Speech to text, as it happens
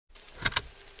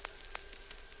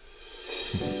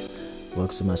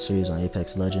welcome to my series on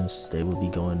Apex Legends. Today we'll be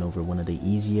going over one of the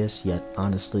easiest yet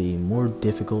honestly more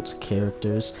difficult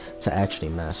characters to actually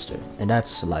master, and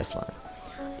that's Lifeline.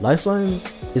 Lifeline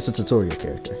is a tutorial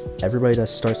character. Everybody that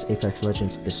starts Apex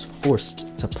Legends is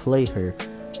forced to play her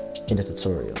in the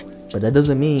tutorial, but that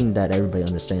doesn't mean that everybody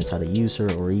understands how to use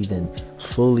her or even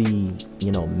fully,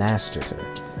 mastered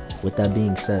her. With that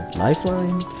being said,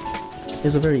 Lifeline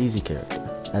is a very easy character.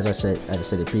 As I said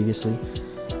it previously,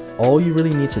 all you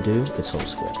really need to do is hold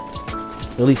square.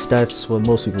 At least that's what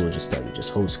most people will just tell you,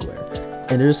 just hold square.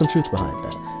 And there is some truth behind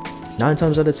that. 9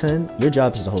 times out of 10, your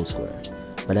job is to hold square.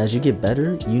 But as you get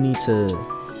better, you need to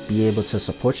be able to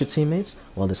support your teammates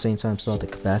while at the same time still have the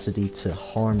capacity to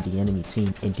harm the enemy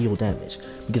team and deal damage.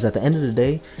 Because at the end of the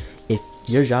day, if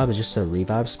your job is just a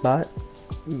revive spot,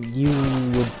 you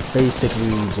would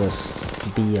basically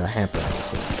just be a hamper on your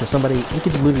team. Because you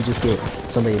could literally just get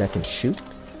somebody that can shoot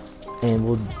and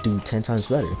will do 10 times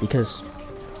better because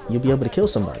you'll be able to kill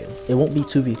somebody. It won't be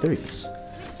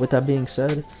 2v3s. With that being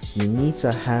said, you need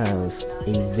to have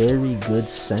a very good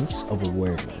sense of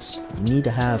awareness. You need to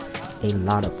have a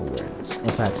lot of awareness. In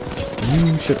fact,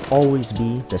 you should always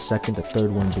be the second or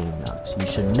third one being knocked. You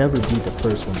should never be the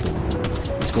first one being knocked.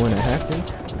 It's going to happen.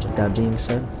 With that being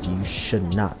said, you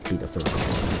should not be the first one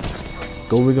being knocked.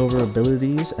 Going over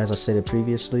abilities, as I stated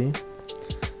previously,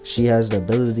 she has the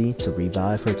ability to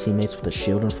revive her teammates with a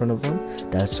shield in front of them.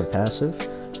 That's her passive.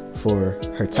 For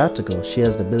her tactical, she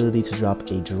has the ability to drop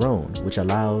a drone, which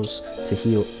allows to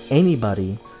heal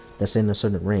anybody that's in a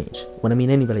certain range. When I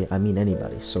mean anybody, I mean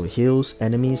anybody. So it heals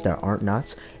enemies that aren't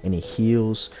knocked, and it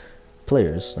heals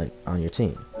players like on your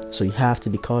team. So you have to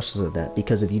be cautious of that,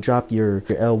 because if you drop your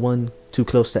L1 too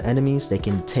close to enemies, they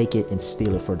can take it and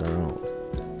steal it for their own.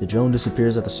 The drone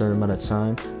disappears at a certain amount of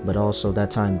time, but also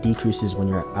that time decreases when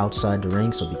you're outside the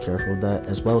ring, so be careful of that.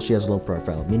 As well, she has low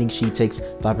profile, meaning she takes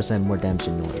 5% more damage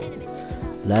than normal.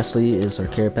 Lastly is her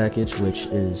care package, which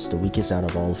is the weakest out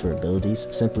of all of her abilities.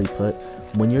 Simply put,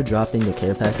 when you're dropping the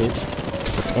care package,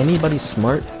 if anybody's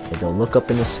smart, they'll look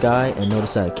up in the sky and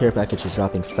notice that a care package is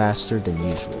dropping faster than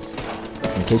usual.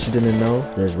 In case you didn't know,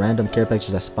 there's random care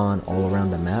packages that spawn all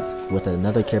around the map, with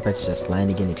another care package that's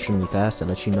landing in extremely fast that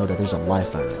lets you know that there's a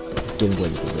lifeline out there, giving away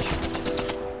your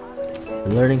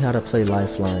position. Learning how to play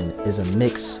Lifeline is a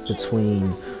mix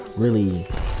between really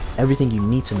everything you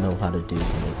need to know how to do in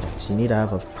Apex. You need to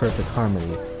have a perfect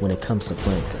harmony when it comes to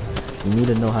playing her. You need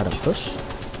to know how to push,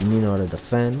 you need to know how to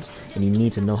defend, and you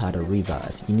need to know how to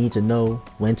revive. You need to know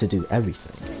when to do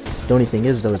everything. The only thing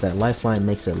is though is that Lifeline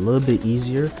makes it a little bit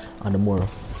easier on the more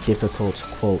difficult,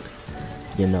 quote,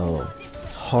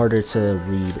 harder to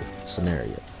read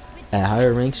scenario. At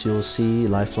higher ranks, you'll see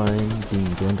Lifeline being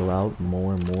dwindled out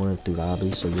more and more through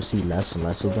lobbies, so you'll see less and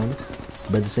less of them.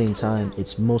 But at the same time,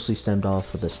 it's mostly stemmed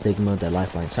off of the stigma that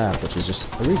Lifelines have, which is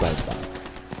just a revive bot.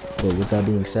 But with that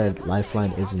being said,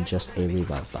 Lifeline isn't just a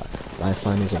revive bot.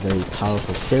 Lifeline is a very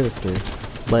powerful character,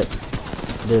 but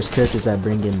there's characters that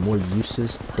bring in more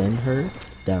uses than her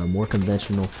that are more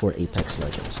conventional for Apex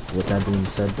Legends. With that being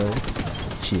said though,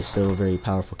 she is still a very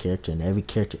powerful character, and every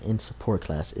character in support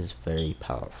class is very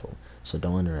powerful. So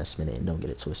don't underestimate it and don't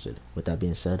get it twisted. With that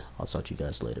being said, I'll talk to you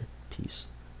guys later. Peace.